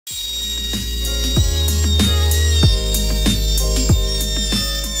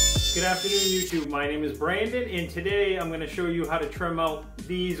afternoon, YouTube. My name is Brandon, and today I'm going to show you how to trim out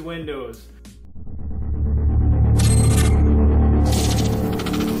these windows.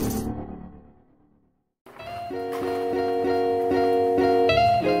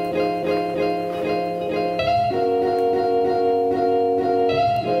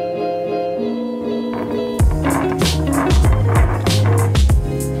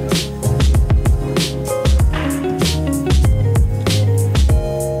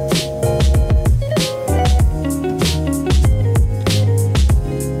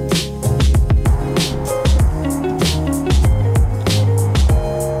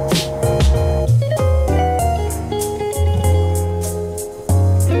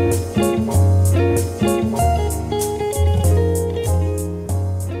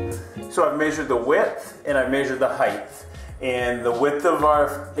 So I've measured the width and I've measured the height. And the width of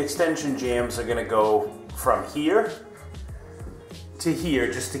our extension jambs are gonna go from here to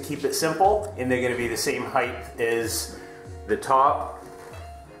here, just to keep it simple. And they're gonna be the same height as the top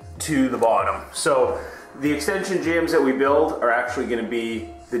to the bottom. So the extension jambs that we build are actually gonna be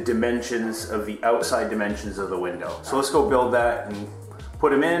the dimensions of the outside dimensions of the window. So let's go build that and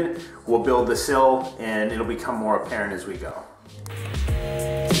put them in. We'll build the sill and it'll become more apparent as we go.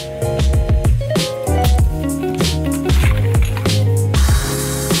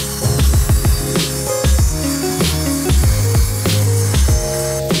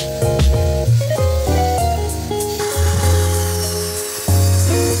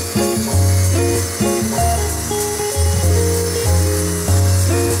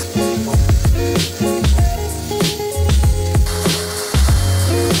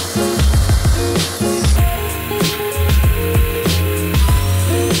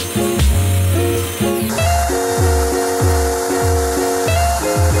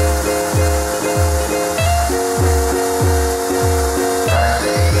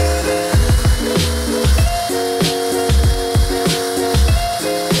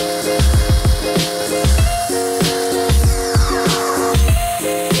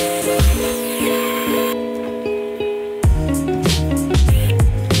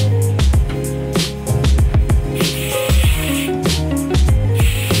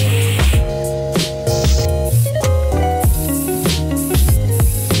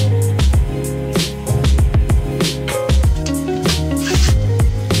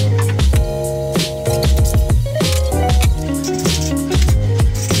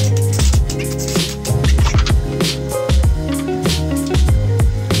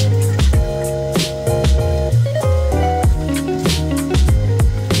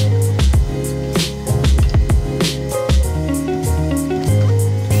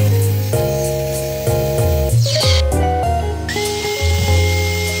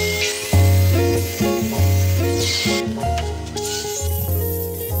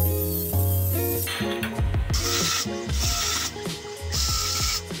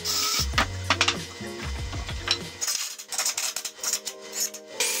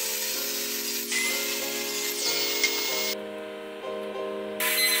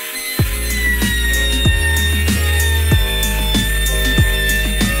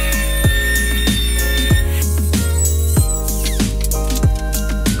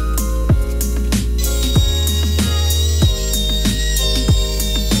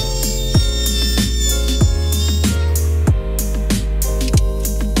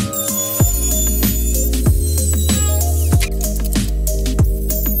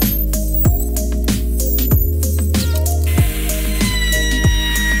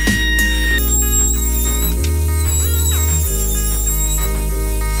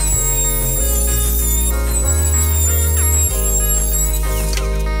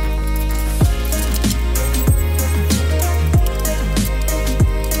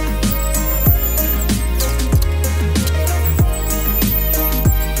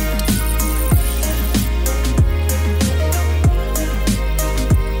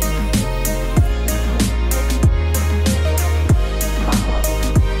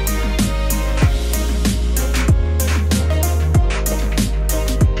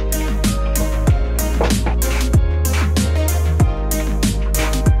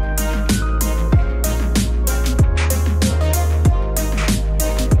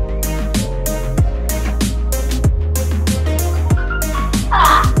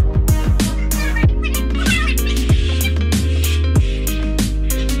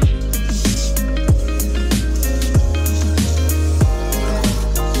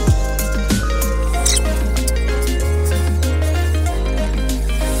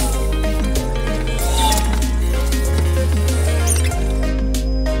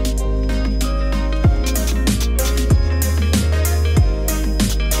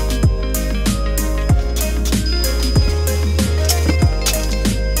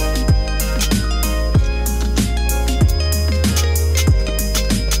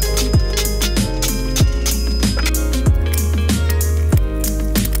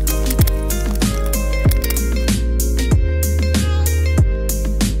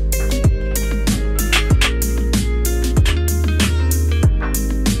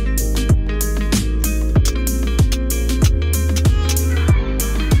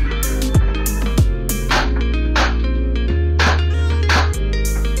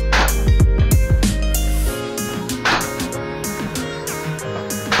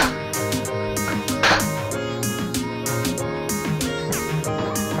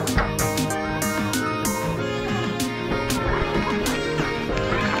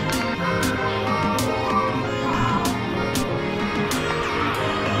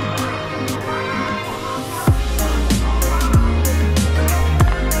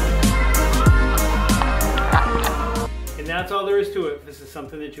 that's all there is to it. If this is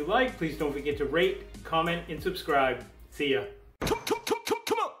something that you like, please don't forget to rate, comment, and subscribe. See ya.